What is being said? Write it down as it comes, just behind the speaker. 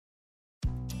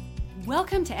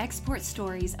Welcome to Export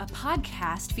Stories, a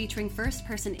podcast featuring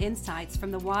first-person insights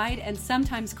from the wide and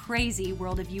sometimes crazy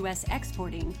world of U.S.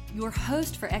 exporting. Your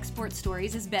host for Export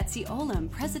Stories is Betsy Lemm,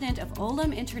 president of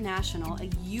Lemm International, a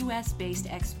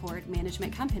U.S.-based export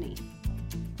management company.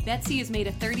 Betsy has made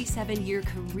a 37-year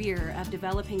career of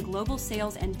developing global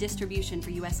sales and distribution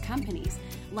for U.S. companies.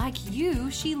 Like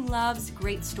you, she loves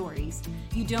great stories.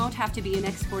 You don't have to be an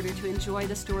exporter to enjoy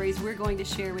the stories we're going to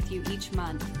share with you each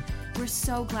month. We're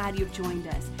so glad you've joined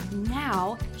us.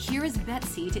 Now, here is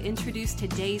Betsy to introduce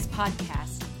today's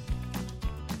podcast.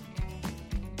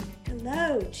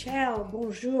 Hello, ciao,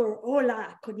 bonjour,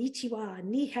 hola, konnichiwa,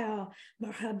 ni hao,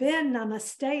 marhaban,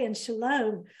 namaste, and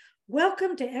shalom.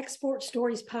 Welcome to Export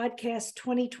Stories Podcast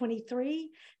 2023.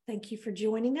 Thank you for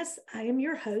joining us. I am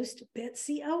your host,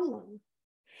 Betsy Lemm.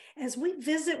 As we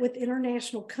visit with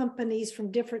international companies from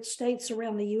different states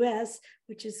around the U.S.,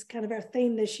 which is kind of our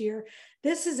theme this year,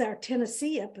 this is our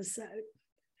Tennessee episode.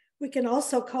 We can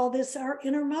also call this our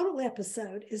Intermodal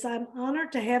episode, as I'm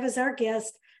honored to have as our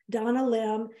guest Donna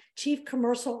Lemm, Chief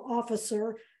Commercial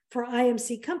Officer for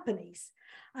IMC Companies.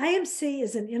 IMC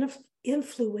is an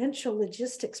influential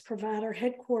logistics provider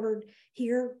headquartered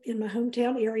here in my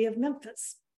hometown area of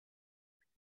Memphis.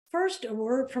 First, a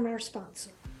word from our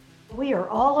sponsor. We are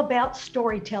all about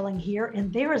storytelling here,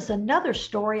 and there is another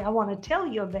story I want to tell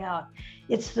you about.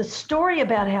 It's the story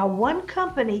about how one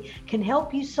company can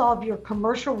help you solve your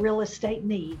commercial real estate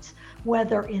needs,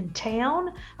 whether in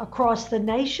town, across the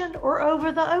nation, or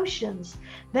over the oceans.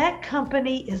 That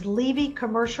company is Lemm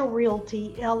Commercial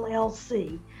Realty,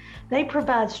 LLC. They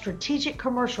provide strategic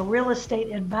commercial real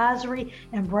estate advisory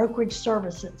and brokerage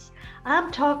services.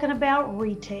 I'm talking about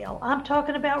retail. I'm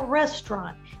talking about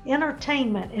restaurant,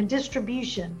 entertainment, and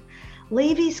distribution.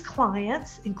 Lemm's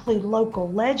clients include local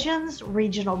legends,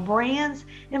 regional brands,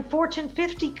 and Fortune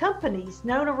 50 companies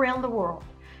known around the world.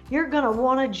 You're going to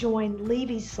want to join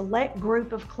Lemm's select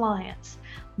group of clients.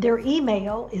 Their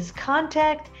email is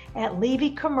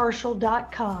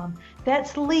contact@levyycommercial.com.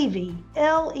 That's Levy,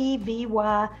 Levy,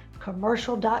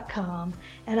 commercial.com,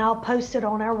 and I'll post it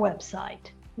on our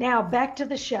website. Now back to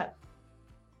the show.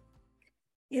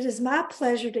 It is my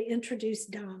pleasure to introduce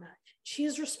Donna. She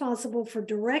is responsible for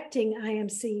directing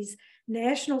IMC's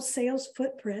national sales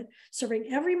footprint,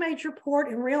 serving every major port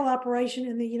and rail operation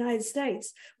in the United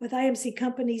States, with IMC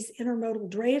Company's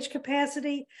intermodal drayage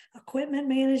capacity, equipment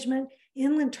management,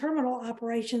 inland terminal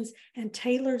operations, and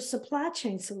tailored supply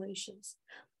chain solutions.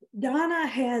 Donna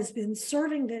has been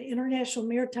serving the international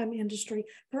maritime industry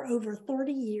for over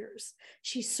 30 years.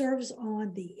 She serves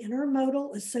on the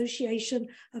Intermodal Association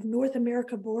of North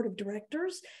America Board of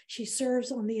Directors. She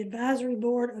serves on the advisory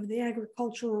board of the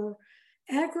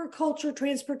Agriculture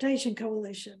Transportation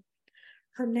Coalition.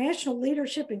 Her national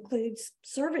leadership includes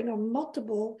serving on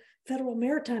multiple Federal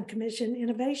Maritime Commission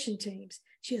innovation teams.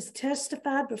 She has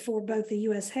testified before both the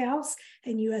U.S. House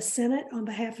and U.S. Senate on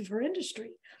behalf of her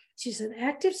industry. She's an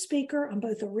active speaker on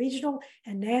both a regional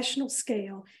and national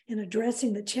scale in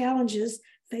addressing the challenges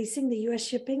facing the U.S.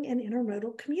 shipping and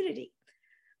intermodal community.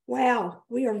 Wow,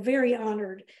 we are very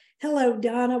honored. Hello,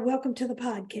 Donna. Welcome to the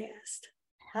podcast.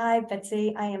 Hi,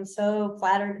 Betsy. I am so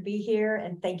flattered to be here,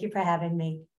 and thank you for having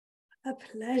me. A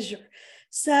pleasure.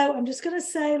 So I'm just going to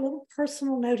say a little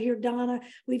personal note here, Donna.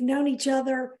 We've known each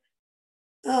other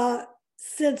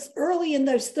since early in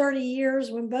those 30 years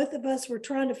when both of us were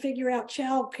trying to figure out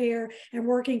childcare and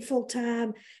working full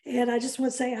time. And I just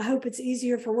want to say, I hope it's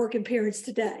easier for working parents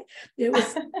today. It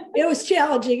was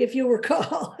challenging, if you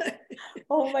recall.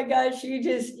 Oh my gosh, you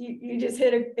just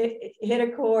hit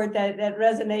a chord that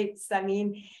resonates. I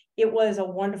mean, it was a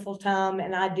wonderful time,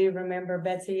 and I do remember,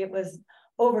 Betsy, it was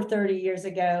over 30 years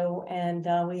ago, and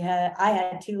I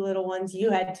had two little ones. You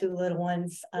had two little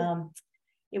ones.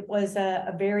 It was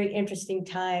a very interesting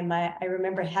time. I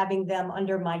remember having them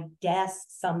under my desk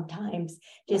sometimes,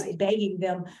 just begging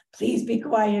them, please be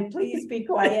quiet, please be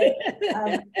quiet.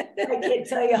 I can't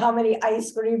tell you how many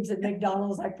ice creams at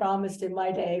McDonald's I promised in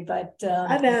my day, but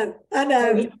I know.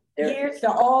 Here's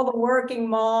to all the working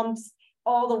moms,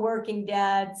 all the working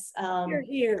dads.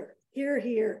 Here.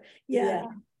 Yeah.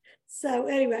 So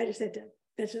anyway, I just had to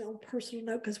mention on a personal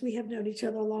note because we have known each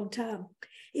other a long time.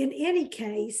 In any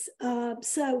case, I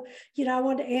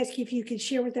wanted to ask you if you could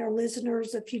share with our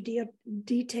listeners a few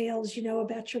details,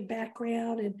 about your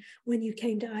background and when you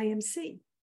came to IMC.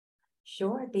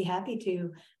 Sure, I'd be happy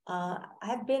to.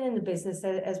 I've been in the business,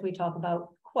 as we talk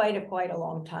about, quite a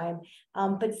long time,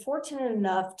 but fortunate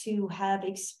enough to have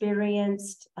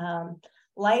experienced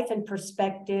life and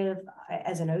perspective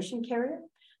as an ocean carrier.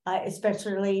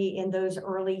 Especially in those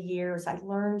early years. I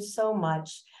learned so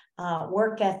much.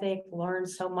 work ethic, learned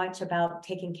so much about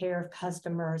taking care of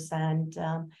customers. And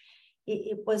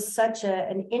it was such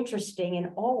an interesting,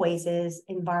 and always is,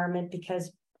 environment,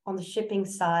 because on the shipping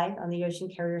side, on the ocean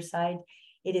carrier side,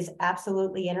 it is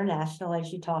absolutely international,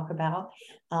 as you talk about.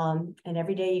 And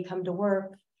every day you come to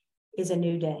work is a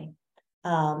new day.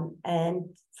 And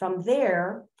from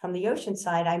there, from the ocean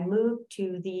side, I moved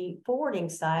to the forwarding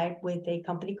side with a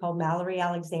company called Mallory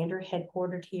Alexander,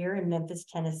 headquartered here in Memphis,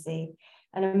 Tennessee,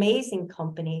 an amazing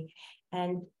company.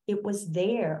 And it was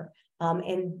there,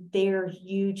 and their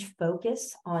huge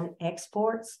focus on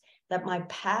exports, that my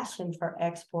passion for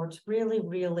exports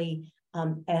really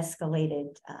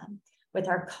escalated, with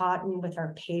our cotton, with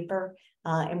our paper,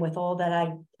 and with all that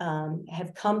I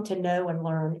have come to know and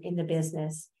learn in the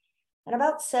business. And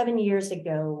about 7 years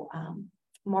ago,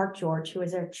 Mark George, who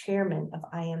is our chairman of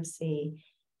IMC,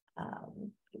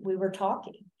 we were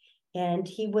talking, and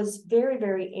he was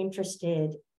very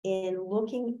interested in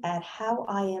looking at how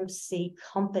IMC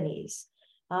companies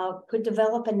could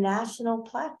develop a national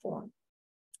platform.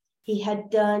 He had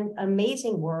done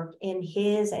amazing work in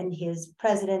his and his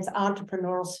president's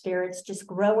entrepreneurial spirits, just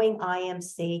growing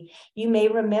IMC. You may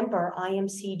remember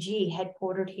IMCG,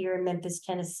 headquartered here in Memphis,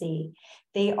 Tennessee.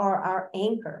 They are our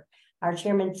anchor. Our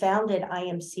chairman founded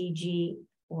IMCG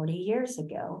 40 years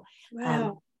ago.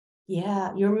 Wow.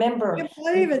 Yeah, you remember. I can't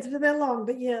believe it's been that long,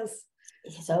 but yes.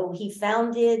 So he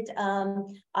founded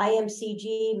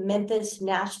IMCG, Memphis,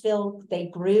 Nashville. They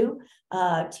grew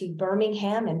to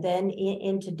Birmingham, and then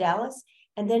into Dallas,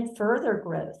 and then further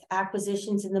growth,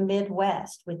 acquisitions in the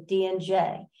Midwest with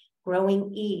D&J,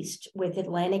 growing east with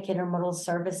Atlantic Intermodal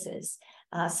Services.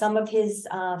 Some of his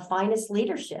finest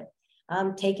leadership,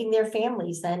 taking their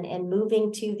families and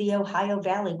moving to the Ohio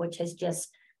Valley, which has just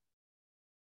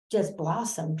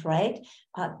blossomed, right?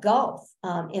 Gulf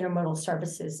Intermodal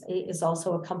Services is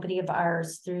also a company of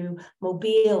ours, through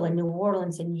Mobile and New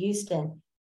Orleans and Houston.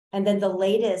 And then the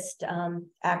latest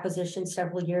acquisition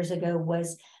several years ago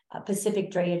was Pacific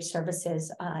Drayage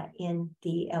Services in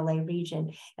the LA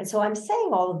region. And so I'm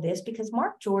saying all of this because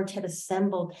Mark George had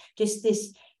assembled just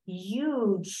this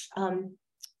huge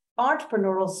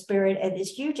entrepreneurial spirit and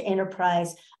this huge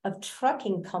enterprise of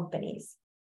trucking companies.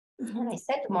 And I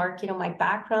said to Mark, my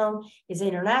background is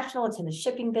international. It's in the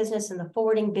shipping business and the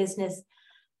forwarding business,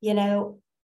 and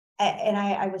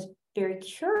I was very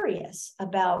curious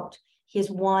about his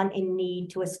want and need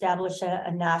to establish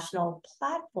a national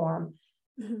platform,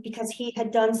 because he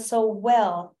had done so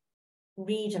well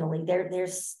regionally.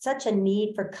 There's such a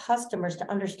need for customers to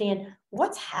understand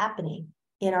what's happening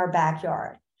in our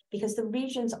backyard, because the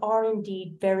regions are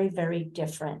indeed very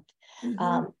different.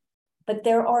 But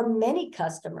there are many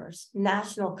customers,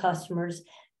 national customers,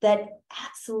 that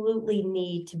absolutely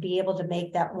need to be able to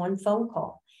make that one phone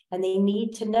call. And they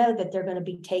need to know that they're going to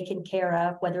be taken care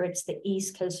of, whether it's the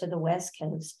East Coast or the West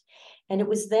Coast. And it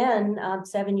was then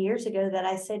 7 years ago that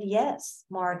I said, yes,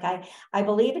 Mark, I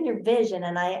believe in your vision.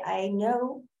 And I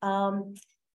know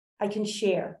I can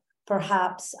share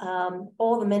perhaps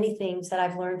all the many things that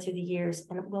I've learned through the years,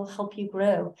 and it will help you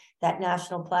grow that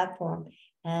national platform.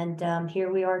 And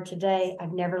here we are today.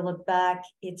 I've never looked back.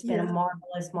 It's been a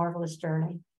marvelous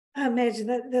journey. I imagine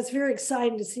that's very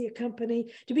exciting to see a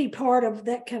company, to be part of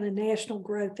that kind of national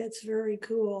growth. That's very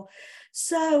cool.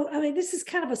 So, this is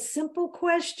kind of a simple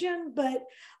question, but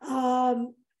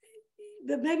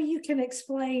maybe you can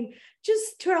explain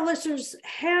just to our listeners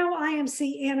how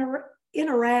IMC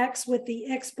interacts with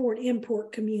the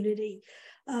export-import community.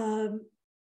 How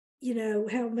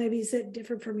maybe is that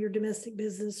different from your domestic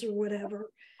business or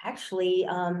whatever? Actually,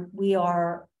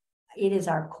 it is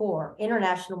our core.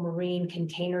 International marine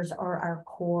containers are our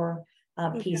core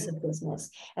piece of business.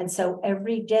 And so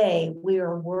every day we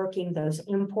are working those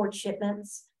import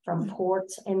shipments from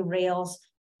ports and rails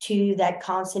to that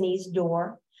consignee's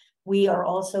door. We are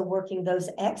also working those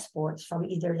exports from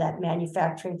either that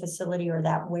manufacturing facility or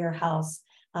that warehouse,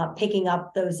 picking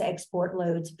up those export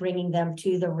loads, bringing them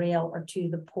to the rail or to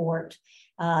the port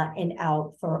and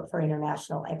out for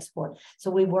international export. So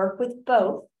we work with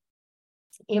both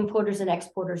importers and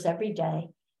exporters every day.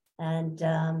 And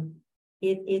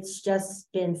it's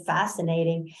just been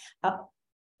fascinating.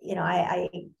 I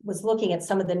was looking at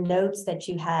some of the notes that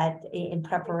you had in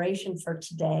preparation for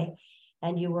today,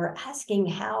 and you were asking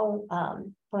how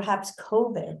perhaps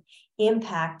COVID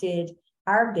impacted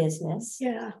our business.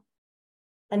 Yeah.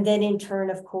 And then in turn,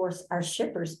 of course, our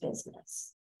shippers'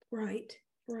 business. Right.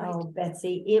 Oh,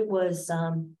 Betsy, it was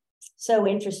so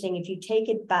interesting. If you take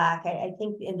it back, I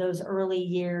think in those early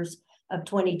years of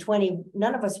 2020,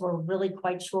 none of us were really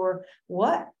quite sure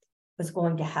what was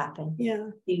going to happen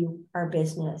to our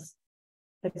business.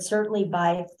 but certainly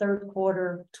by third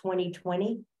quarter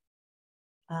 2020,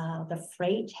 the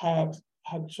freight had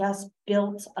just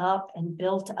built up and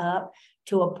built up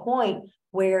to a point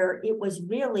where it was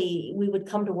really, we would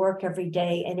come to work every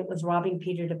day and it was robbing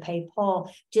Peter to pay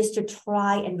Paul just to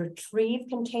try and retrieve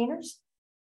containers.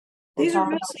 These are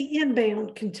mostly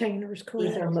inbound containers,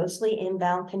 correct? These are mostly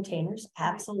inbound containers,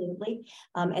 absolutely.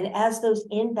 And as those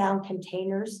inbound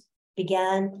containers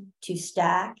began to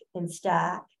stack and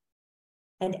stack,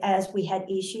 and as we had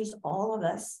issues, all of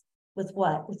us, with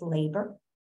what? With labor.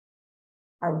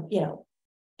 Our,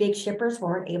 big shippers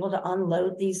weren't able to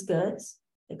unload these goods.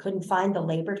 They couldn't find the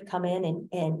labor to come in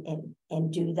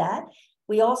and do that.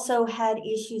 We also had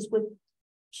issues with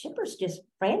shippers just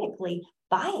frantically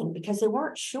buying because they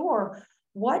weren't sure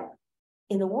what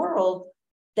in the world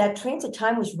that transit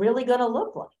time was really going to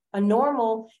look like. A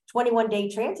normal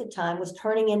 21-day transit time was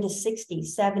turning into 60,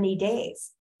 70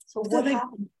 days. So what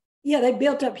happened? Yeah, they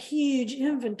built up huge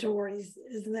inventories.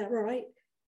 Isn't that right?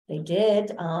 They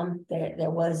did. There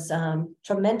was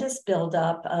tremendous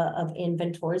buildup of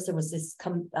inventories. There was this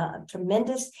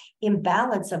tremendous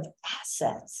imbalance of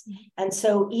assets. And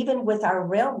so even with our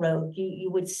railroad,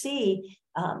 you would see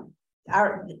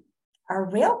our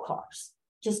rail cars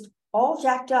just all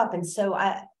jacked up. And so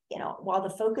while the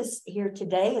focus here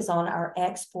today is on our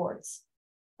exports,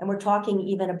 and we're talking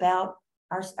even about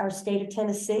our state of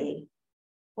Tennessee,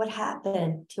 what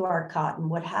happened to our cotton?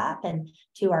 What happened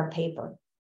to our paper?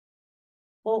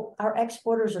 Well, our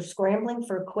exporters are scrambling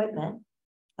for equipment.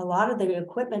 A lot of the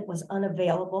equipment was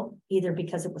unavailable, either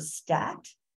because it was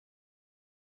stacked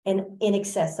and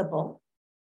inaccessible,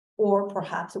 or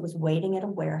perhaps it was waiting at a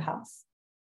warehouse.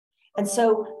 And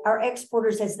so our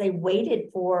exporters, as they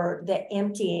waited for the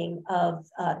emptying of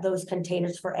those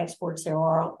containers for exports, they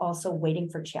were also waiting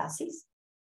for chassis,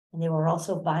 and they were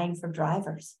also buying for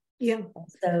drivers. Yeah.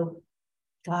 So,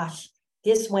 gosh,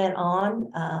 this went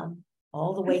on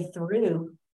all the way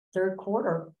through third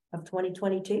quarter of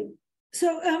 2022.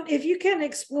 So if you can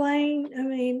explain, I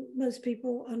mean, most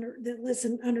people that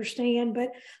listen understand,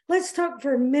 but let's talk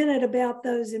for a minute about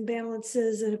those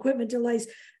imbalances and equipment delays.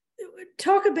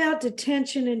 Talk about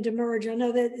detention and demurrage. I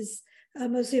know that is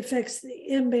mostly affects the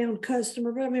inbound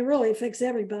customer, but I mean, really affects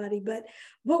everybody. But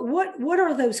what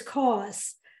are those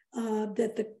costs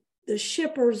that the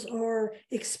shippers are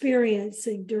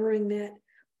experiencing during that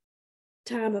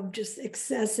time of just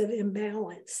excessive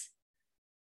imbalance?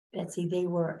 Betsy, they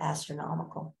were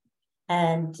astronomical.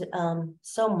 And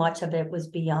so much of it was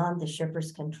beyond the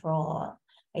shipper's control.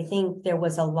 I think there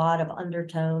was a lot of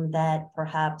undertone that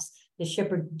perhaps the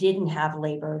shipper didn't have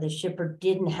labor, the shipper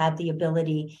didn't have the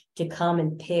ability to come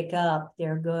and pick up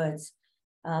their goods.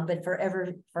 But for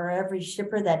every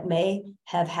shipper that may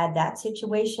have had that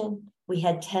situation, we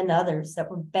had 10 others that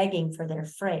were begging for their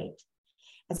freight.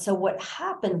 And so what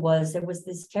happened was there was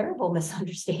this terrible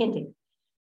misunderstanding.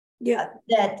 Yeah,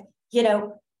 that,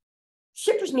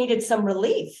 shippers needed some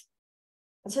relief.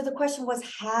 And so the question was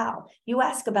how? You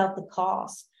ask about the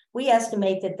cost. We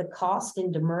estimate that the cost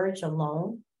in demurrage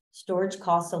alone, storage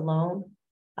costs alone,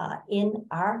 in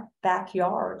our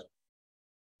backyard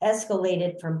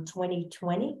escalated from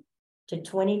 2020 to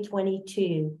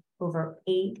 2022 over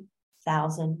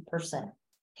 8,000%.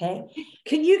 Okay.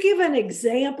 Can you give an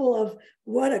example of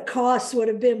what a cost would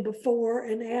have been before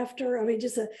and after? I mean,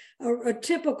 just a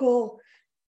typical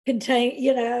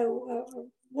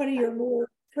what are your more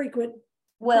frequent?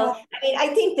 Well, I mean, I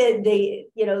think that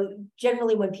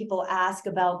generally when people ask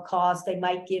about cost, they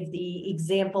might give the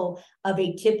example of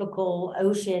a typical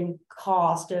ocean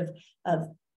cost of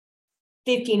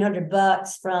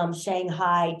 $1,500 from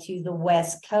Shanghai to the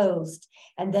West Coast.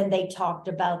 And then they talked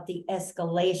about the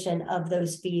escalation of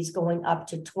those fees going up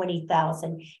to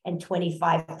 $20,000 and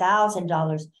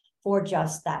 $25,000 for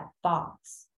just that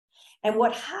box. And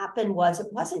what happened was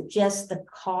it wasn't just the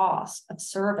cost of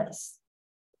service.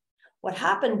 What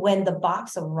happened when the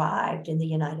box arrived in the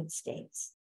United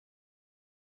States?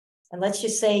 And let's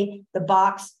just say the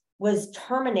box was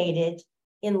terminated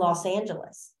in Los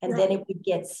Angeles, and then it would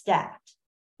get stacked,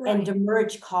 and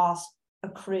demurrage costs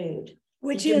accrued.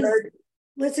 Which is,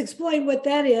 let's explain what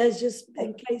that is, just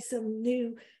in case some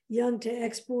new young to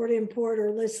export import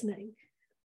are listening.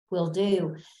 Will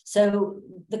do. So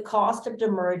the cost of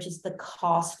demurrage is the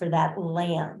cost for that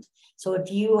land. So if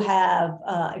you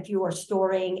are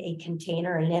storing a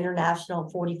container, an international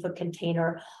 40-foot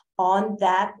container on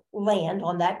that land,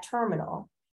 on that terminal,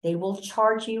 they will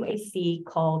charge you a fee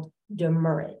called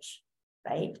demurrage,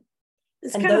 right?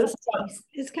 It's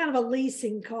kind of a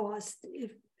leasing cost.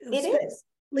 It is.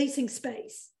 Leasing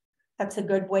space. That's a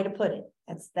good way to put it.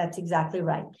 That's exactly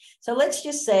right. So let's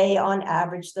just say on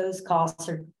average, those costs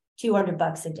are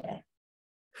 $200 a day.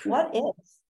 What if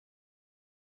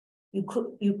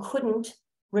you couldn't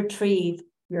retrieve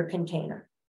your container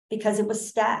because it was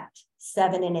stacked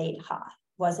 7 and 8 high,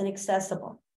 wasn't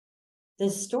accessible?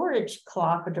 The storage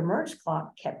clock or demurrage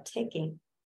clock kept ticking.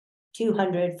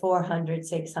 200, 400,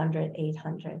 600,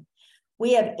 800.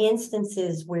 We have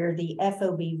instances where the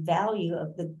FOB value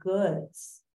of the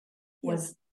goods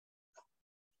was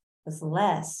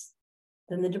less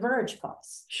than the demurrage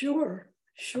costs. Sure.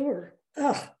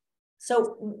 Ugh.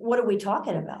 So what are we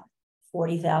talking about?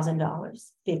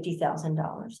 $40,000,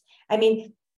 $50,000. I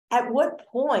mean, at what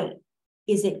point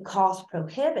is it cost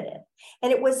prohibitive?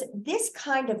 And it was this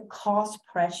kind of cost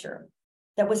pressure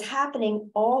that was happening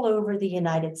all over the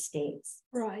United States.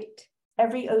 Right.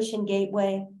 Every ocean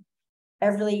gateway,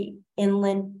 every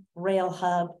inland rail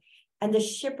hub, and the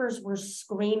shippers were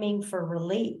screaming for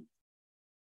relief.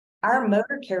 Our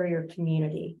motor carrier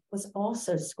community was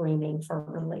also screaming for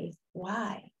relief.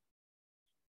 Why?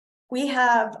 We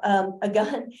have a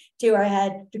gun to our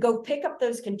head to go pick up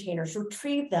those containers,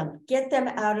 retrieve them, get them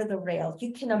out of the rails.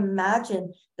 You can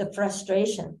imagine the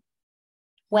frustration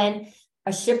when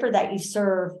a shipper that you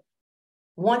serve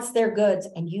wants their goods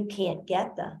and you can't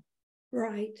get them.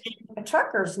 Right. A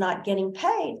trucker's not getting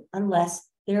paid unless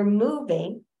they're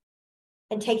moving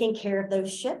and taking care of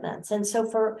those shipments. And so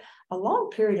for a long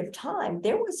period of time,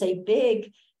 there was a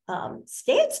big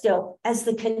standstill as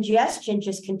the congestion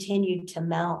just continued to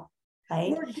mount.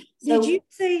 Right? Did you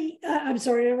see, I'm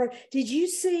sorry, did you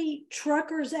see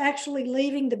truckers actually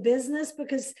leaving the business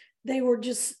because they were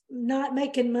just not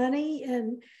making money?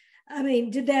 And I mean,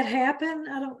 did that happen?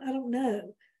 I don't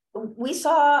know. We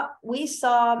saw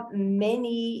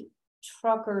many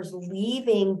truckers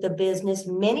leaving the business,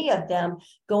 many of them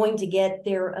going to get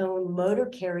their own motor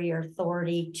carrier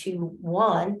authority to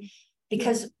one,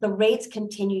 because the rates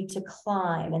continued to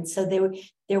climb. And so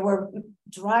there were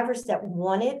drivers that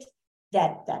wanted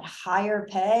that higher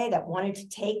pay, that wanted to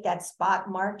take that spot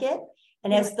market.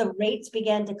 And as the rates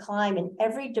began to climb in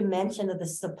every dimension of the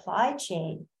supply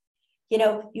chain,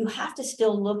 you have to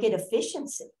still look at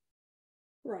efficiency.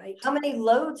 Right. How many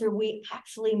loads are we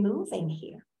actually moving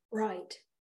here? Right.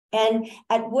 And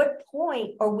at what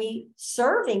point are we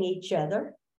serving each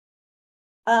other?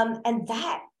 And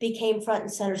that became front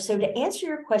and center. So to answer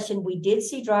your question, we did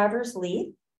see drivers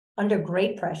leave under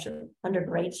great pressure, under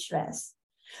great stress.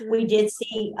 Sure. We did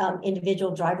see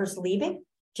individual drivers leaving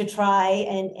to try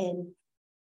and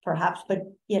perhaps put,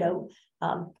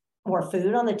 more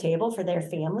food on the table for their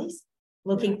families,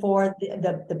 looking for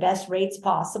the best rates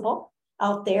possible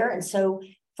out there. And so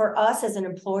for us as an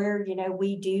employer,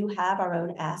 we do have our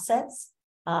own assets.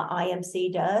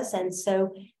 IMC does. And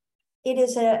so it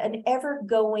is an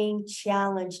ever-going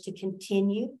challenge to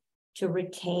continue to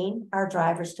retain our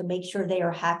drivers, to make sure they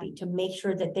are happy, to make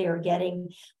sure that they are getting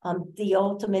the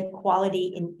ultimate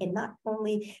quality in not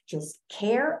only just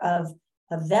care of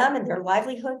them and their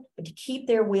livelihood, but to keep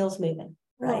their wheels moving,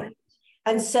 right?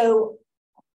 And so,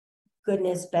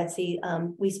 goodness, Betsy,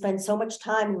 we spend so much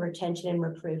time in retention and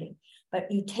recruiting, but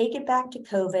you take it back to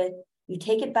COVID, you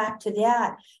take it back to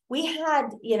that. We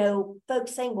had,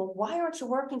 folks saying, well, why aren't you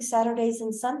working Saturdays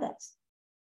and Sundays?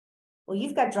 Well,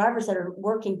 you've got drivers that are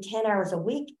working 10 hours a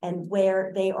week, and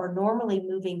where they are normally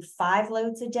moving 5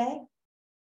 loads a day,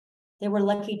 they were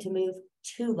lucky to move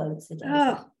 2 loads a day.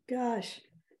 Oh, gosh.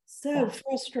 So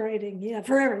frustrating. Yeah,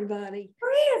 for everybody. For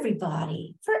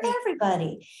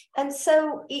everybody. And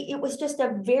so it was just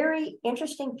a very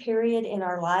interesting period in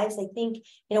our lives. I think,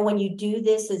 when you do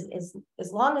this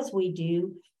as long as we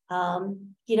do,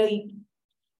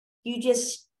 you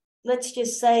just, let's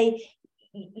just say,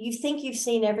 you think you've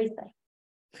seen everything.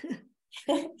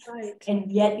 Right.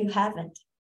 And yet you haven't.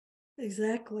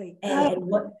 Exactly. And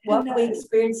what we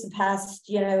experienced the past,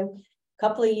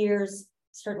 couple of years,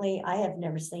 certainly I have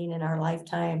never seen in our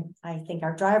lifetime. I think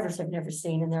our drivers have never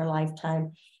seen in their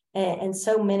lifetime. And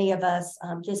so many of us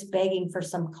just begging for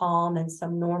some calm and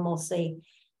some normalcy.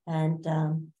 And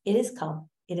it is calm.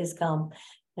 It is calm.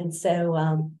 And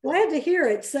so glad to hear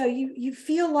it. So you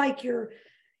feel like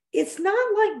it's not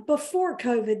like before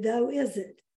COVID though, is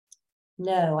it?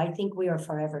 No, I think we are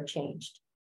forever changed.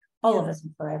 All of us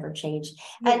are forever changed.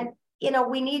 And,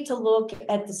 we need to look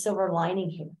at the silver lining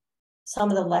here. Some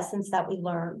of the lessons that we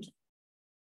learned.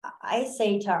 I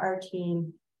say to our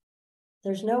team,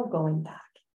 there's no going back.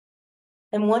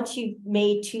 And once you've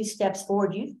made 2 steps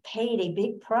forward, you've paid a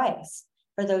big price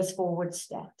for those forward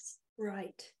steps.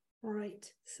 Right.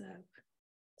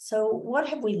 So what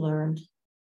have we learned?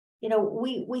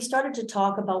 we started to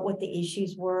talk about what the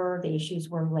issues were. The issues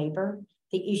were labor.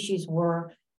 The issues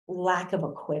were lack of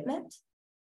equipment.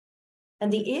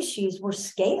 And the issues were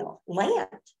scale, land,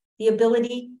 the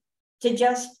ability to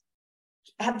just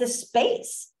have the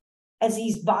space as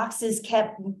these boxes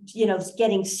kept,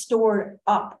 getting stored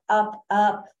up. Where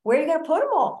are you going to put them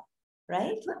all?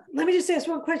 Right? Let me just ask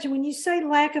one question. When you say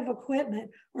lack of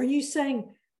equipment, are you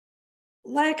saying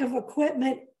lack of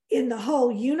equipment in the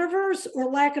whole universe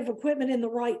or lack of equipment in the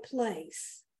right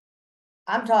place?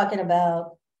 I'm talking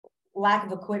about lack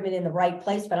of equipment in the right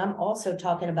place, but I'm also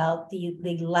talking about the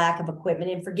lack of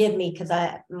equipment. And forgive me, because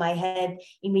my head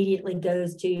immediately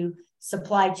goes to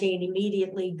supply chain,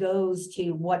 immediately goes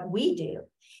to what we do.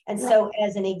 And so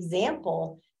as an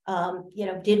example,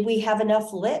 did we have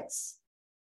enough lits?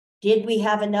 Did we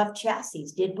have enough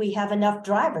chassis? Did we have enough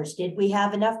drivers? Did we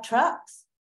have enough trucks?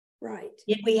 Right.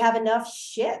 Did we have enough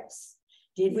ships?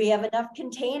 Did we have enough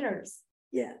containers?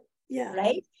 Yeah.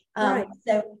 Right? Right.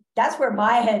 So that's where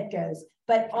my head goes.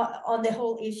 But on the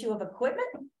whole issue of equipment,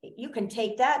 you can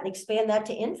take that and expand that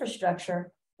to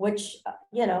infrastructure, which,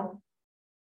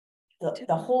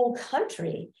 the whole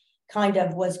country kind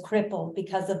of was crippled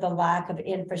because of the lack of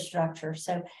infrastructure.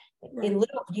 So in lieu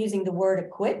of using the word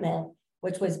equipment,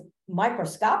 which was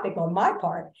microscopic on my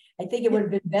part, I think it would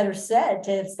have been better said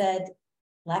to have said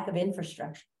lack of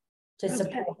infrastructure to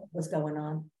support what was going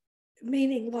on.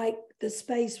 Meaning like the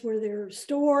space where they're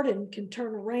stored and can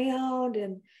turn around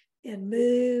and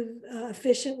move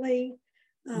efficiently.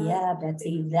 Yeah,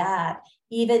 Betsy, that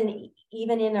even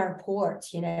in our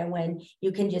ports, when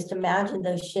you can just imagine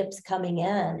those ships coming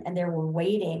in and they were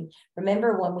waiting.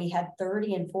 Remember when we had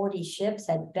 30 and 40 ships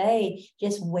at bay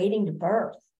just waiting to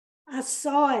berth? I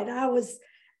saw it. I was,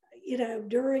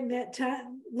 during that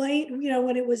time, late,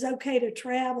 when it was okay to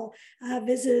travel, I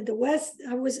visited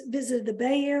visited the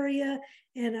Bay Area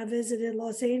and I visited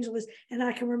Los Angeles. And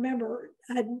I can remember,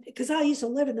 because I used to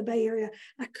live in the Bay Area,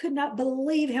 I could not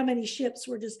believe how many ships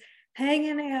were just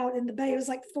hanging out in the Bay. It was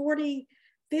like 40,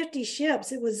 50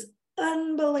 ships. It was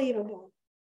unbelievable.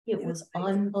 It was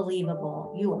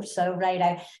unbelievable. You are so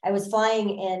right. I was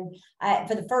flying and I,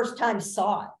 for the first time,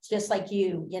 saw it just like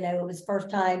you. It was first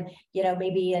time,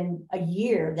 maybe in a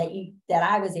year that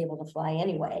I was able to fly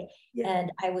anyway. Yeah.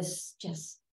 And I was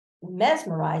just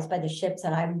mesmerized by the ships.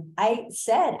 And I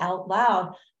said out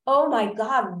loud, "Oh my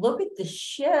God, look at the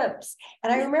ships."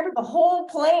 And I remember the whole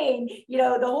plane,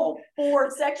 the whole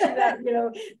forward section that,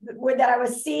 where that I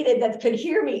was seated that could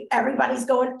hear me. Everybody's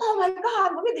going, "Oh my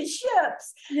God, look at the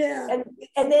ships." Yeah.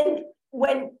 And then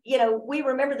when, we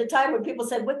remember the time when people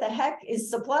said, "What the heck is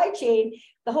supply chain?"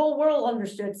 The whole world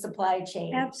understood supply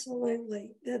chain.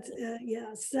 Absolutely. That's,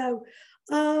 yeah. So,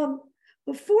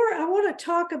 before I want to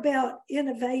talk about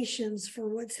innovations for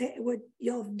what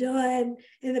y'all have done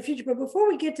in the future, but before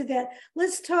we get to that,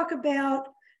 let's talk about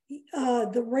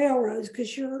the railroads,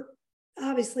 because you're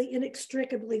obviously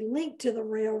inextricably linked to the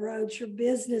railroads, your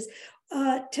business.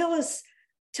 Tell us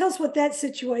what that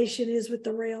situation is with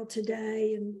the rail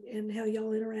today and how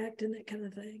y'all interact and that kind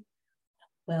of thing.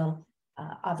 Well,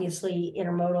 obviously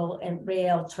intermodal and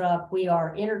rail truck, we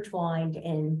are intertwined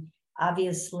and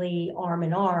obviously arm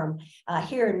in arm.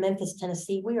 Here in Memphis,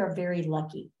 Tennessee, we are very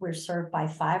lucky. We're served by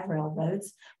 5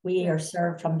 railroads. We are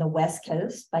served from the West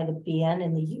Coast by the BN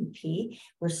and the UP.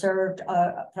 We're served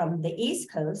from the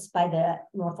East Coast by the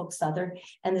Norfolk Southern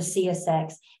and the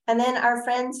CSX. And then our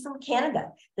friends from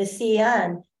Canada, the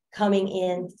CN, coming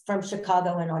in from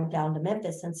Chicago and on down to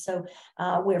Memphis. And so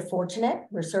we're fortunate.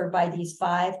 We're served by these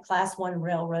 5 Class 1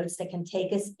 railroads that can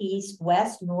take us east,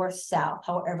 west, north, south,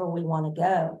 however we want to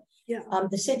go. Yeah.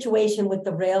 The situation with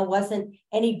the rail wasn't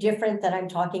any different that I'm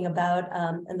talking about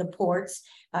in the ports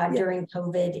during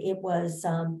COVID. It was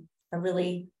a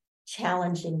really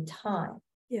challenging time.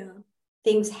 Yeah.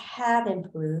 Things have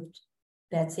improved,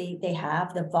 Betsy. They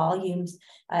have. The volumes.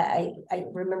 I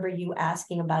remember you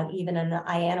asking about even an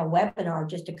IANA webinar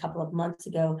just a couple of months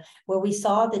ago where we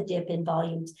saw the dip in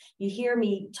volumes. You hear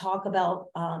me talk about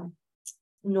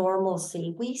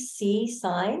normalcy. We see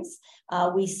signs.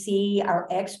 We see our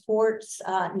exports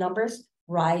numbers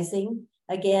rising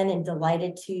again, and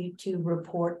delighted to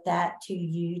report that to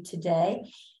you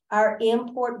today. Our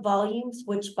import volumes,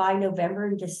 which by November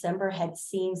and December had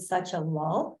seen such a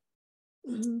lull,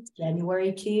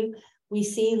 January too, we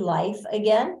see life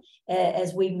again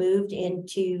as we moved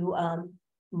into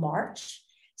March.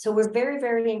 So we're very,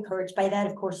 very encouraged by that.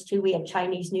 Of course, too, we have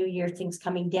Chinese New Year, things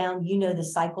coming down. You know the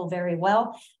cycle very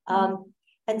well.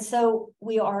 And so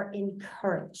we are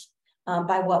encouraged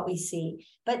by what we see.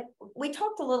 But we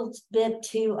talked a little bit,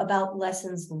 too, about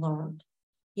lessons learned.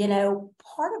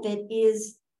 Part of it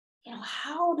is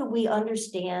how do we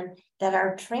understand that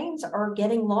our trains are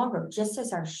getting longer, just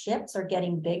as our ships are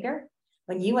getting bigger?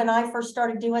 When you and I first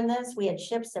started doing this, we had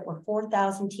ships that were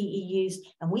 4,000 TEUs,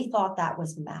 and we thought that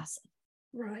was massive.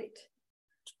 Right.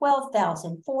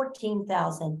 12,000,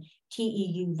 14,000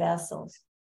 TEU vessels.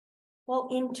 Well,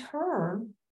 in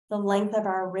turn, the length of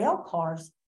our rail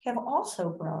cars have also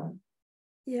grown.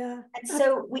 Yeah. And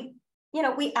so we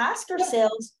ask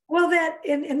ourselves. Well, that,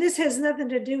 and this has nothing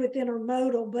to do with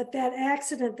intermodal, but that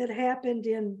accident that happened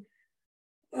in,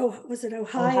 was it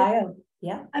Ohio?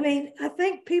 Yeah. I mean, I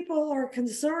think people are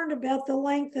concerned about the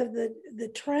length of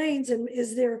the trains, and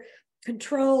is there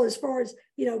control as far as,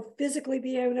 physically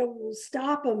being able to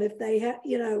stop them if they have,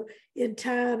 in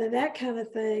time and that kind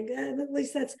of thing. And at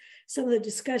least that's some of the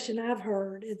discussion I've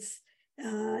heard. It's,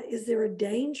 is there a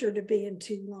danger to being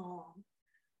too long?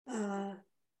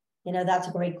 That's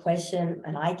a great question,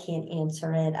 and I can't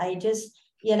answer it. I just,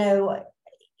 it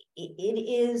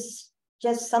is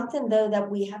just something, though, that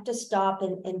we have to stop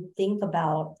and think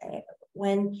about.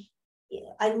 When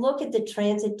I look at the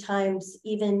transit times,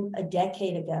 even a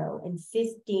decade ago and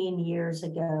 15 years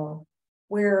ago,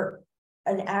 where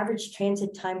an average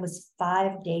transit time was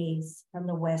 5 days from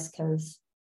the West Coast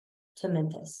to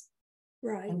Memphis.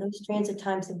 Right. And those transit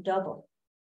times have doubled.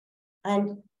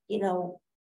 And,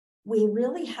 we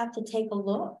really have to take a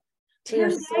look. 10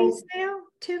 days now?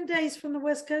 10 days from the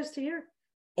West Coast to here?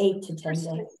 8 to 10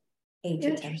 days. 8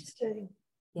 to 10. Interesting.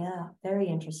 Yeah, very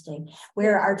interesting.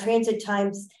 Where our transit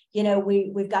times,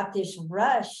 we've got this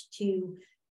rush to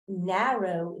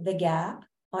narrow the gap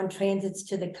on transits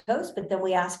to the coast, but then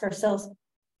we ask ourselves,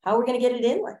 how are we going to get it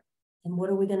inland? And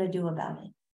what are we going to do about it?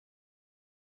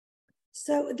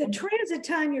 So the transit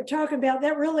time you're talking about,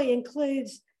 that really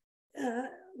includes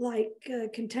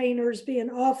containers being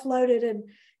offloaded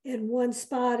in one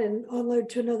spot and unloaded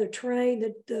to another train,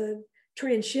 the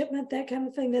transshipment, that kind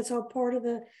of thing. That's all part of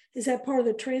is that part of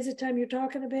the transit time you're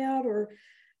talking about, or?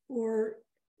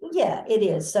 Yeah, it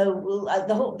is. So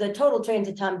the total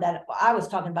transit time that I was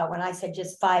talking about when I said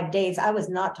just 5 days, I was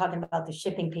not talking about the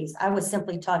shipping piece. I was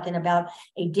simply talking about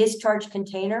a discharge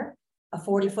container, a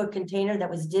 40-foot container that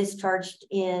was discharged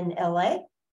in LA,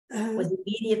 was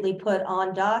immediately put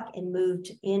on dock and moved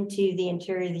into the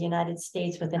interior of the United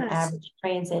States with an average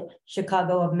transit,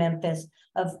 Chicago of Memphis,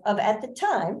 of at the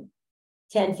time,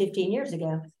 10, 15 years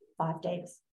ago, 5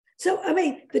 days. So, I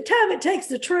mean, the time it takes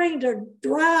the train to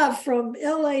drive from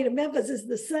LA to Memphis is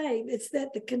the same. It's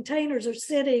that the containers are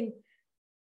sitting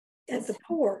at the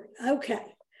port. Okay.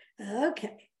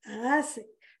 I see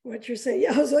what you're saying.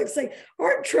 I was like saying,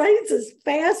 aren't trains as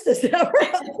fast as ever?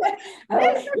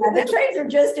 The trains are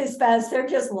just as fast. They're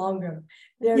just longer.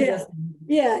 Yeah.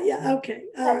 Okay.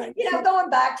 All right. Going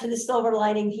back to the silver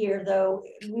lining here, though,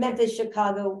 Memphis,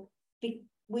 Chicago,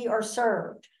 we are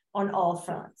served on all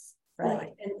fronts,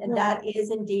 right? And that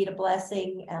is indeed a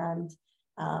blessing. And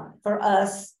for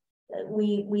us,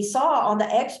 we saw on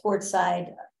the export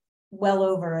side, well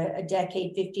over a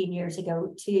decade, 15 years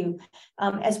ago, too,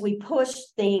 as we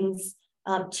pushed things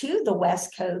to the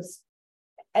West Coast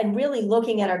and really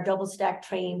looking at our double stack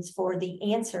trains for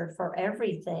the answer for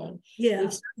everything. Yeah.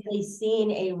 We've certainly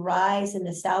seen a rise in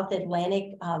the South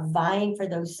Atlantic vying for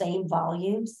those same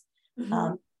volumes.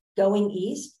 Going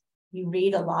east, you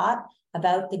read a lot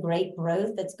about the great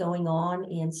growth that's going on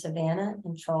in Savannah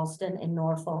and Charleston and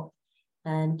Norfolk.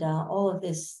 And all of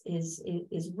this is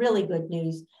really good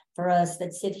news for us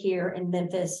that sit here in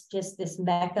Memphis, just this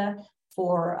mecca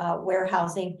for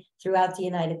warehousing throughout the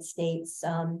United States.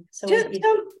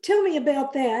 Tell me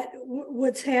about that.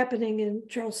 What's happening in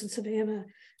Charleston, Savannah,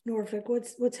 Norfolk?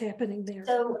 What's happening there?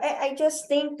 So I just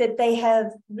think that they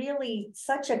have really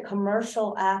such a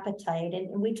commercial appetite,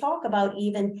 and we talk about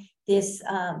even this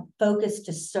focus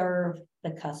to serve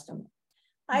the customer.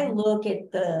 I look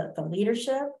at the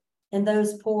leadership in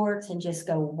those ports and just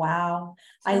go, wow.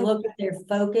 I look at their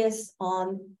focus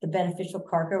on the beneficial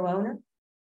cargo owner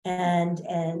and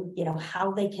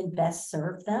how they can best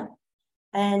serve them.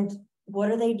 And what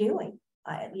are they doing?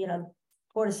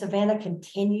 Port of Savannah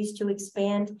continues to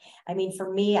expand. I mean,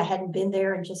 for me, I hadn't been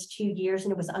there in just 2 years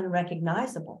and it was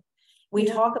unrecognizable. We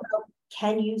talk about,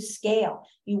 can you scale?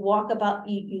 You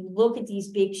look at these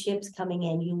big ships coming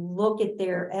in, you look at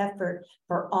their effort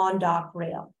for on-dock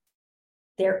rail,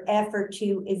 their effort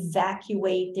to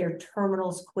evacuate their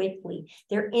terminals quickly,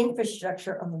 their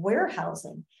infrastructure of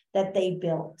warehousing that they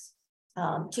built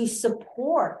to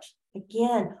support.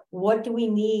 Again, what do we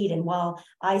need? And while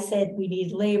I said we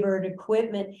need labor and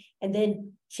equipment and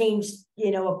then change,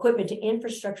 equipment to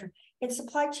infrastructure, in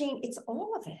supply chain, it's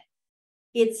all of it.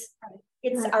 It's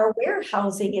our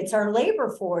warehousing, it's our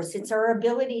labor force, it's our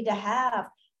ability to have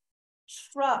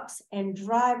trucks and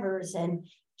drivers and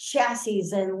chassis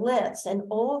and lifts and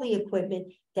all the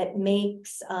equipment that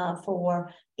makes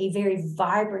for a very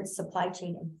vibrant supply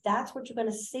chain. And that's what you're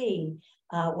going to see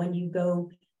when you go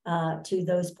to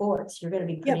those ports. You're going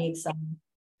to be pretty excited.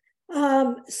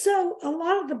 So a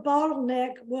lot of the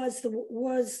bottleneck was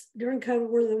during COVID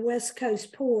were the West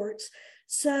Coast ports.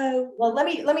 So well, let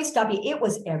me stop you. It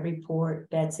was every port,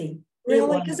 Betsy.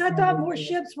 Really? Because I thought more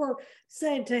ships were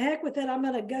saying, to heck with it, I'm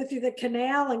going to go through the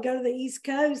canal and go to the East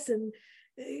Coast, and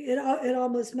it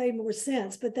almost made more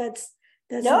sense. But that's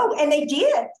no, and they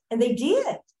did.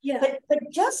 Yeah. But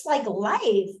just like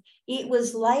life, it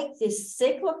was like this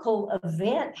cyclical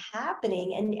event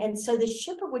happening, and so the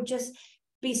shipper would just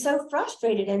be so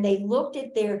frustrated, and they looked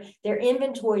at their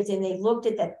inventories, and they looked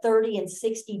at that 30 and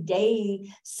 60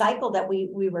 day cycle that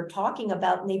we were talking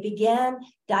about, and they began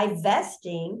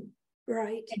divesting,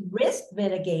 right, and risk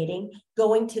mitigating,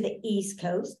 going to the East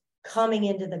Coast, coming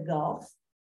into the Gulf.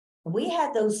 We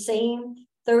had those same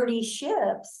 30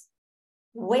 ships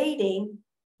waiting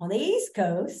on the East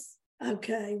Coast.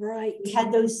 Okay, right. We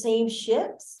had those same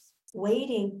ships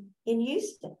waiting in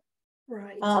Houston.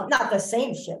 Right. Not the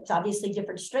same ships, obviously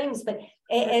different strings, but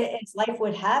as life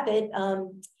would have it,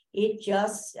 it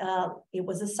just it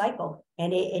was a cycle,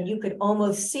 and you could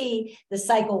almost see the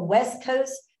cycle West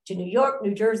Coast to New York,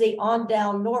 New Jersey, on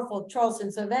down Norfolk,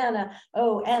 Charleston, Savannah.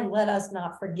 Oh, and let us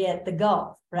not forget the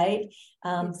Gulf, right?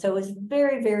 So it was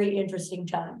very, very interesting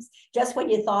times. Just when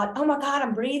you thought, oh my God,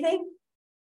 I'm breathing.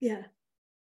 Yeah.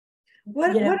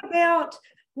 What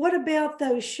about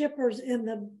those shippers in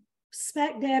the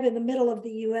smack dab in the middle of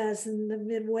the U.S. and the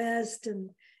Midwest?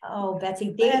 And oh,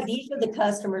 Betsy, these are the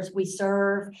customers we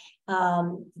serve.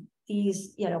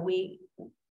 These,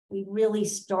 we really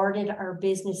started our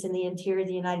business in the interior of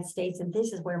the United States, and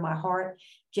this is where my heart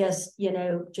just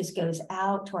goes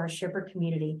out to our shipper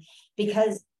community,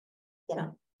 because,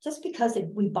 just because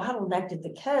we bottlenecked at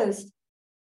the coast,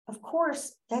 of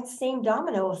course, that same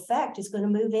domino effect is going to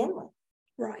move inland.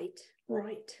 Right.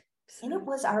 So. And it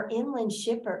was our inland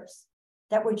shippers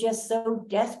that were just so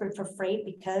desperate for freight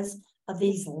because of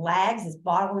these lags, this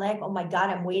bottleneck. Oh my God,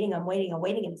 I'm waiting, and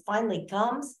it finally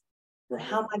comes. Right.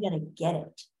 How am I going to get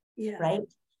it? Yeah. Right.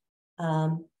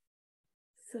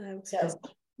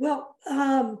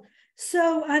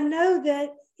 So I know that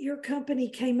your company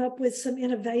came up with some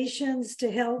innovations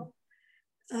to help,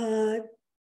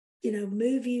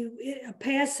 move you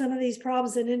past some of these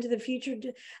problems and into the future.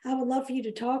 I would love for you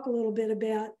to talk a little bit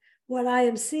about what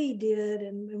IMC did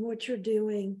and what you're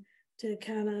doing to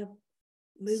kind of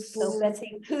move forward. So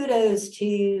Betsy, kudos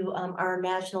to our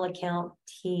national account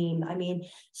team. I mean,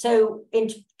 so in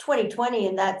 2020,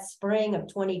 in that spring of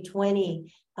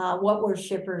 2020, what were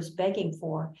shippers begging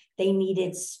for? They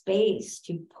needed space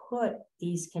to put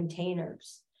these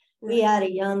containers. Right. We had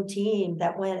a young team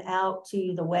that went out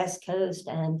to the West Coast,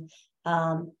 and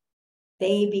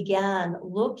they began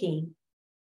looking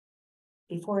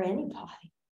before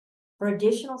anybody for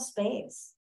additional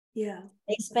space. Yeah.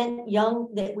 They spent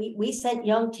we sent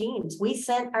young teams. We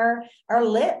sent our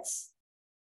lits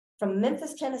from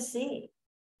Memphis, Tennessee,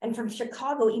 and from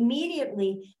Chicago.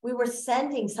 Immediately, we were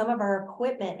sending some of our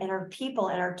equipment and our people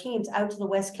and our teams out to the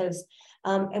West Coast.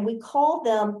 And we called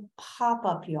them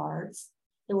pop-up yards.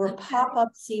 There were pop-up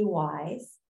CYs.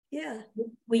 Yeah.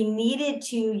 We needed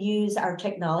to use our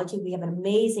technology. We have an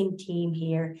amazing team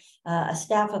here, a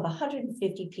staff of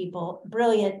 150 people,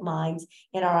 brilliant minds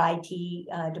in our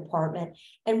IT department.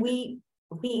 And we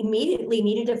immediately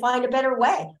needed to find a better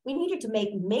way. We needed to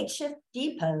make makeshift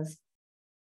depots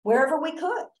wherever we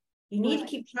could. You need to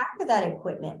keep track of that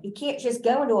equipment. You can't just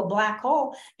go into a black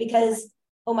hole because,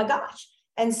 oh my gosh.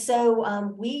 And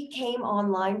so we came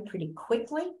online pretty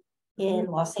quickly in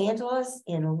Los Angeles,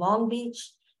 in Long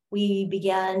Beach. We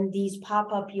began these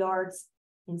pop-up yards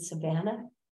in Savannah,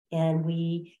 and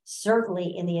we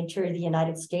certainly in the interior of the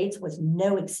United States was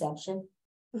no exception.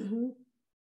 Mm-hmm.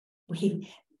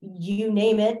 You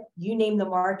name it, you name the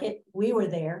market, we were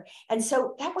there. And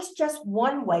so that was just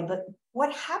one way. But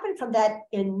what happened from that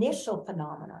initial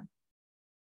phenomenon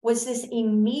was this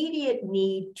immediate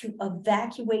need to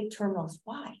evacuate terminals.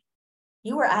 Why?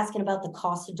 You were asking about the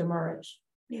cost of demurrage.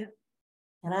 Yeah.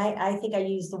 And I think I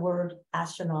used the word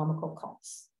astronomical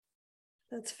costs.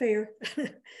 That's fair.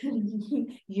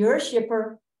 Your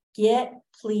shipper,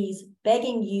 please,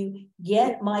 begging you,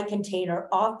 get my container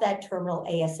off that terminal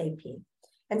ASAP.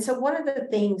 And so one of the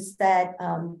things that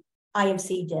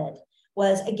IMC did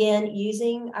was, again,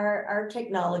 using our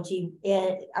technology,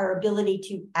 our ability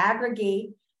to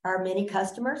aggregate our many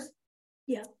customers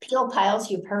Yeah. Peel piles,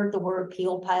 you've heard the word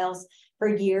peel piles for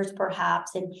years,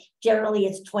 perhaps, and generally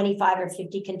it's 25 or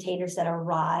 50 containers that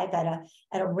arrive at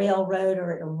a railroad,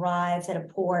 or it arrives at a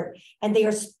port, and they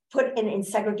are put in and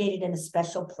segregated in a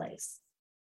special place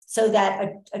so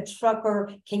that a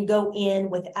trucker can go in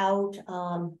without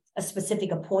a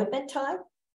specific appointment time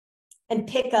and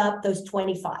pick up those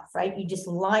 25, right? You just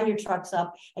line your trucks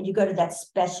up and you go to that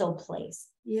special place.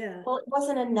 Yeah. Well, it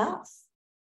wasn't enough.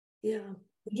 Yeah.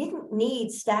 We didn't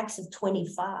need stacks of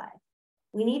 25.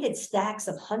 We needed stacks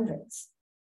of hundreds.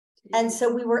 And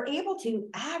so we were able to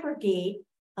aggregate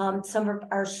some of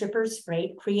our shippers'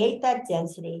 freight, create that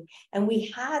density. And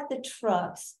we had the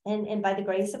trucks, and by the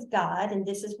grace of God, and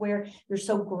this is where you're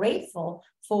so grateful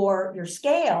for your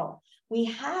scale, we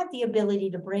had the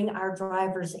ability to bring our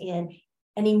drivers in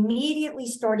and immediately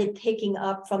started picking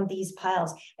up from these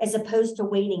piles, as opposed to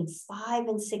waiting 5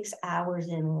 and 6 hours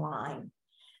in line.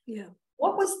 Yeah.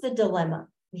 What was the dilemma?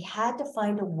 We had to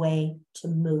find a way to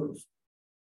move.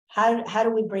 How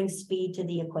do we bring speed to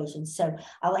the equation? So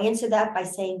I'll answer that by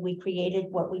saying we created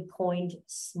what we coined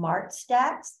smart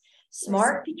stacks.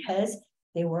 Smart because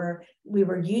we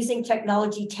were using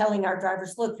technology, telling our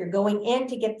drivers, look, you're going in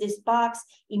to get this box.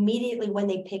 Immediately when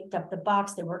they picked up the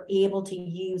box, they were able to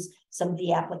use some of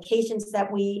the applications that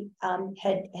we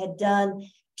had done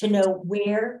to know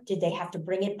where did they have to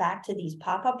bring it back to these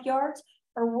pop-up yards,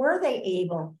 or were they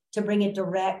able to bring it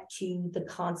direct to the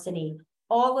consignee?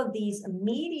 All of these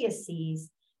immediacies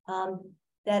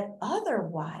that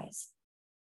otherwise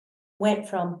went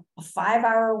from a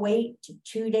 5-hour wait to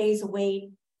 2 days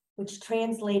wait, which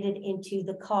translated into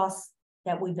the costs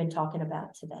that we've been talking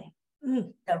about today.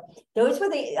 So those were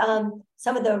the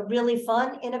some of the really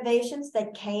fun innovations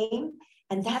that came.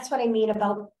 And that's what I mean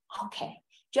about, okay,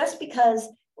 just because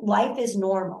life is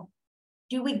normal,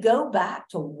 do we go back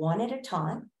to one at a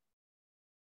time,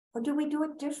 or do we do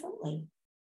it differently?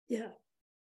 Yeah.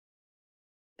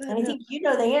 But, and I think you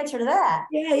know the answer to that.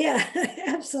 Yeah,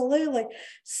 absolutely.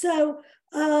 So,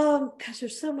 gosh,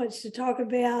 there's so much to talk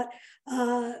about.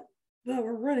 But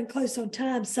we're running close on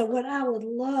time. So what I would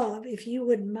love, if you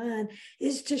wouldn't mind,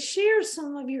 is to share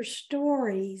some of your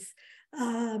stories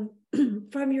from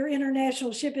your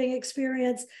international shipping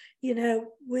experience,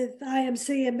 with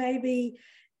IMC, and maybe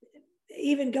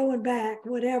even going back,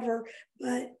 whatever.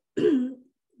 But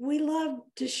we love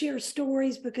to share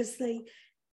stories because they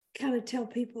kind of tell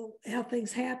people how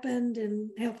things happened and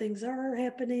how things are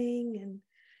happening. And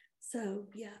so,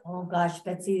 yeah. Oh gosh,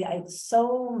 Betsy, I have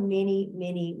so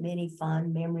many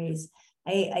fun memories.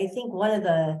 I think one of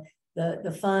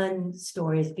the fun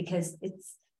stories, because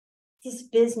it's this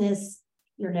business,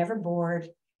 you're never bored.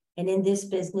 And in this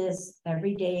business,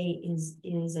 every day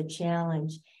is a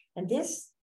challenge. And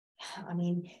this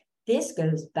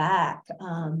goes back,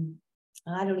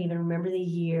 I don't even remember the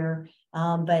year,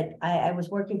 but I was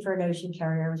working for an ocean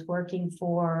carrier. I was working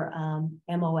for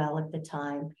MOL at the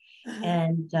time.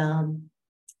 And,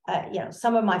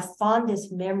 some of my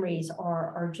fondest memories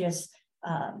are just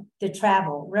the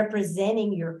travel,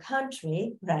 representing your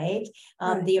country, right?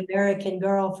 Right. The American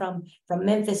girl from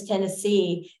Memphis,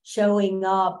 Tennessee, showing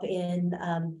up in,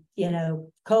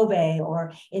 Kobe,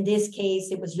 or in this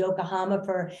case, it was Yokohama,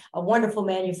 for a wonderful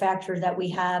manufacturer that we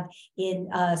have in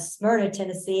Smyrna,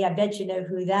 Tennessee. I bet you know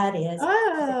who that is.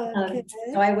 Oh, okay.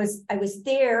 So I was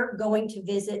there going to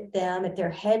visit them at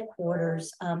their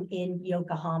headquarters in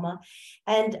Yokohama,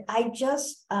 and I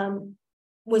just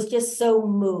was just so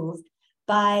moved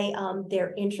by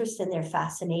their interest and their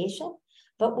fascination.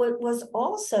 But what was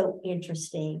also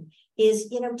interesting is,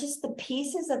 just the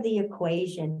pieces of the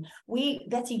equation.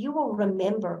 Betsy, you will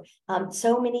remember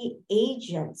so many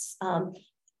agents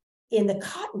in the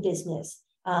cotton business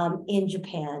in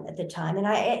Japan at the time. And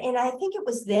I think it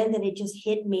was then that it just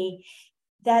hit me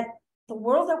that the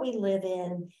world that we live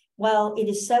in, while it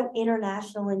is so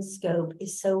international in scope,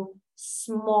 is so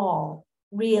small,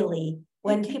 really.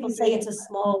 When people say it's a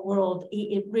small world,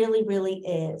 it really, really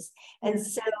is. And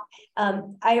so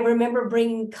I remember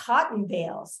bringing cotton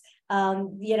bales,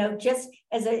 just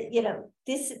as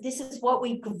this is what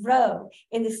we grow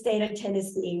in the state of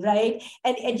Tennessee, right?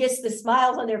 And just the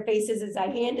smiles on their faces as I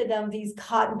handed them these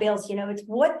cotton bales, it's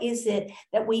what is it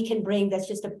that we can bring that's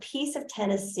just a piece of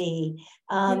Tennessee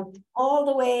all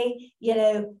the way,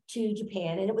 to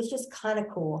Japan. And it was just kind of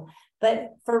cool.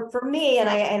 But for me, and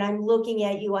I'm looking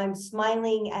at you, I'm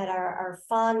smiling at our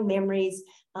fond memories.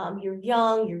 You're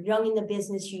young in the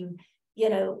business, you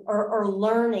are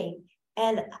learning.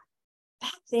 And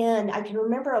back then, I can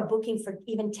remember a booking for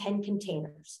even 10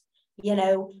 containers.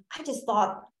 I just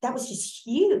thought that was just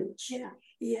huge. Yeah.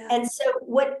 Yeah. And so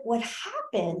what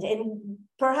happened, and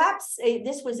perhaps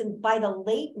this was by the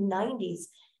late 90s,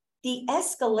 the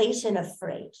escalation of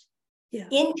freight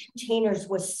in containers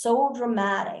was so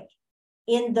dramatic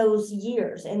in those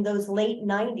years, in those late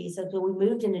 90s, as we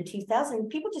moved into 2000,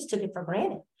 people just took it for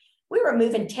granted. We were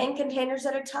moving 10 containers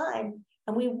at a time,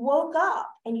 and we woke up,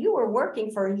 and you were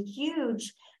working for a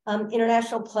huge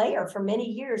international player for many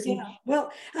years. Yeah.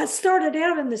 Well, I started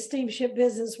out in the steamship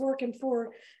business working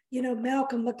for,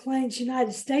 Malcolm McLean's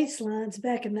United States Lines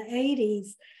back in the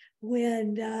 80s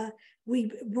when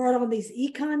we brought on these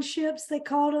econ ships, they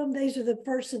called them. These are the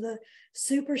first of the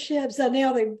super ships. So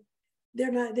now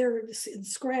they're in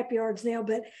scrap yards now,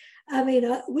 but I mean,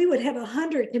 we would have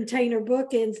 100 container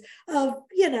bookings of,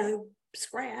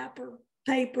 scrap or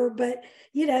paper, but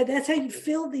that's how you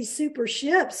filled these super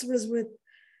ships, was with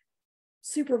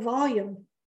super volume.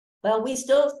 Well, we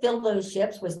still fill those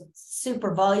ships with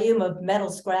super volume of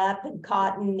metal scrap and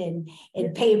cotton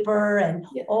and paper and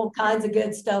all kinds of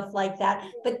good stuff like that.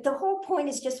 But the whole point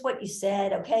is just what you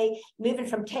said, okay? Moving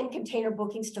from 10 container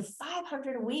bookings to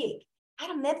 500 a week out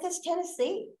of Memphis,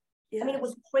 Tennessee. I mean, it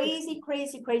was crazy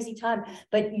time.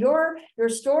 But your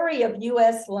story of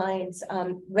U.S. lines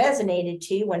resonated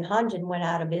too when Hanjin went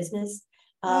out of business.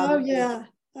 Oh yeah.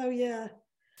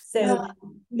 So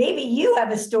maybe you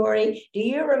have a story. Do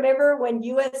you remember when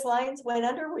U.S. lines went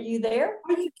under? Were you there?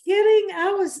 Are you kidding?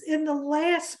 I was in the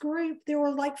last group. There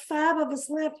were like 5 of us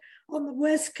left on the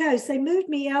West Coast. They moved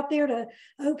me out there to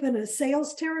open a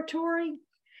sales territory.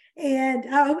 And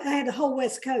I had the whole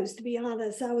West Coast, to be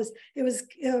honest. It was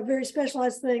a very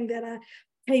specialized thing that I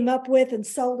came up with and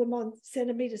sold them on,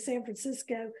 sending me to San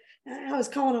Francisco. I was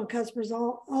calling on customers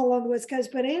all on the West Coast.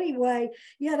 But anyway,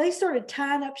 they started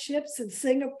tying up ships in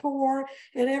Singapore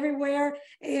and everywhere.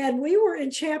 And we were in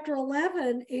Chapter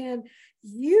 11, and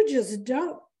you just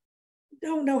don't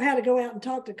know how to go out and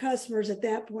talk to customers at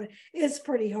that point. It's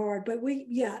pretty hard. But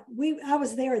I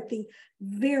was there at the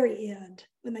very end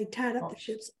when they tied up the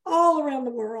ships all around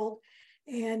the world.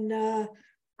 And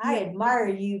I admire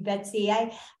you, Betsy.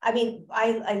 I mean,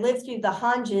 I lived through the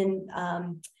Hanjin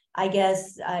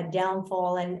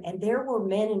downfall, and there were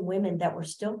men and women that were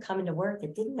still coming to work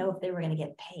that didn't know if they were going to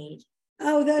get paid.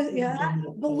 Oh,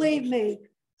 believe me,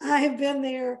 I have been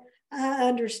there. I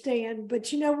understand.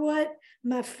 But you know what?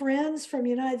 My friends from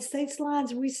United States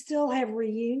Lines, we still have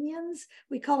reunions.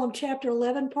 We call them Chapter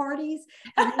 11 parties,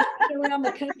 and we go around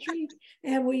the country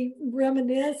and we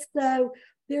reminisce. So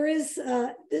there is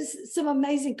some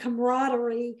amazing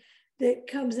camaraderie that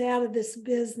comes out of this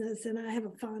business, and I have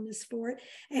a fondness for it.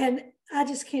 And I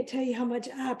just can't tell you how much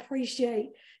I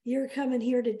appreciate your coming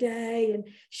here today and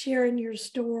sharing your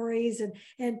stories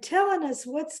and telling us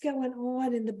what's going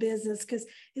on in the business, because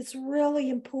it's really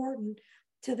important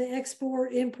to the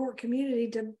export-import community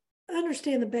to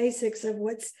understand the basics of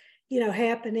what's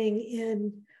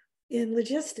happening in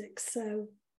logistics. So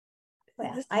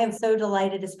well, I am so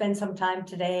delighted to spend some time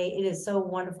today. It is so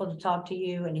wonderful to talk to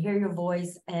you and hear your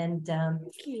voice, and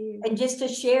just to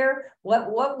share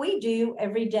what we do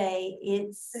every day.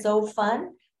 It's so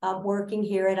fun working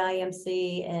here at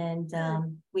IMC, and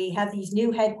we have these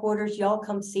new headquarters. Y'all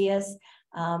come see us.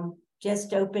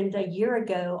 Just opened a year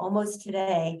ago, almost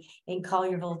today, in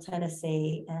Collierville,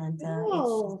 Tennessee, and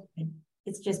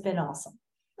it's just been awesome.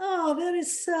 Oh, that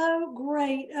is so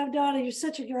great. Oh, Donna, you're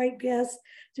such a great guest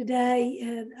today,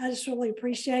 and I just really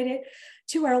appreciate it.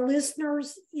 To our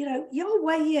listeners, y'all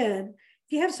weigh in. If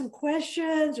you have some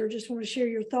questions or just want to share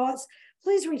your thoughts,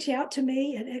 please reach out to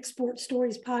me at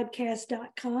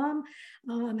exportstoriespodcast.com.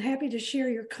 I'm happy to share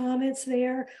your comments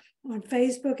there on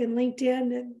Facebook and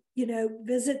LinkedIn. And,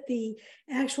 visit the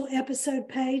actual episode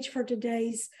page for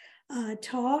today's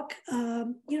talk.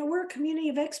 We're a community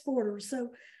of exporters,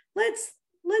 so let's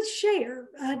share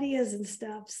ideas and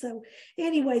stuff. So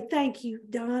anyway, thank you,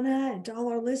 Donna, and to all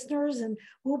our listeners, and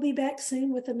we'll be back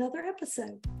soon with another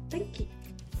episode. Thank you.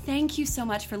 Thank you so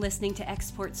much for listening to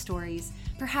Export Stories.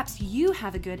 Perhaps you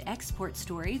have a good export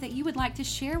story that you would like to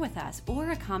share with us,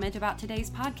 or a comment about today's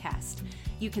podcast.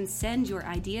 You can send your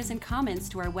ideas and comments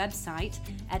to our website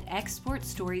at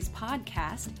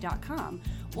exportstoriespodcast.com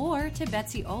or to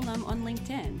Betsy Olam on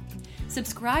LinkedIn.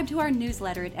 Subscribe to our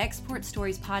newsletter at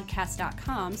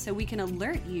exportstoriespodcast.com so we can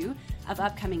alert you of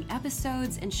upcoming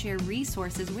episodes and share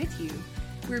resources with you.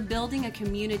 We're building a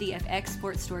community of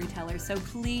export storytellers, so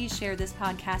please share this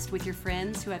podcast with your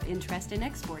friends who have interest in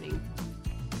exporting.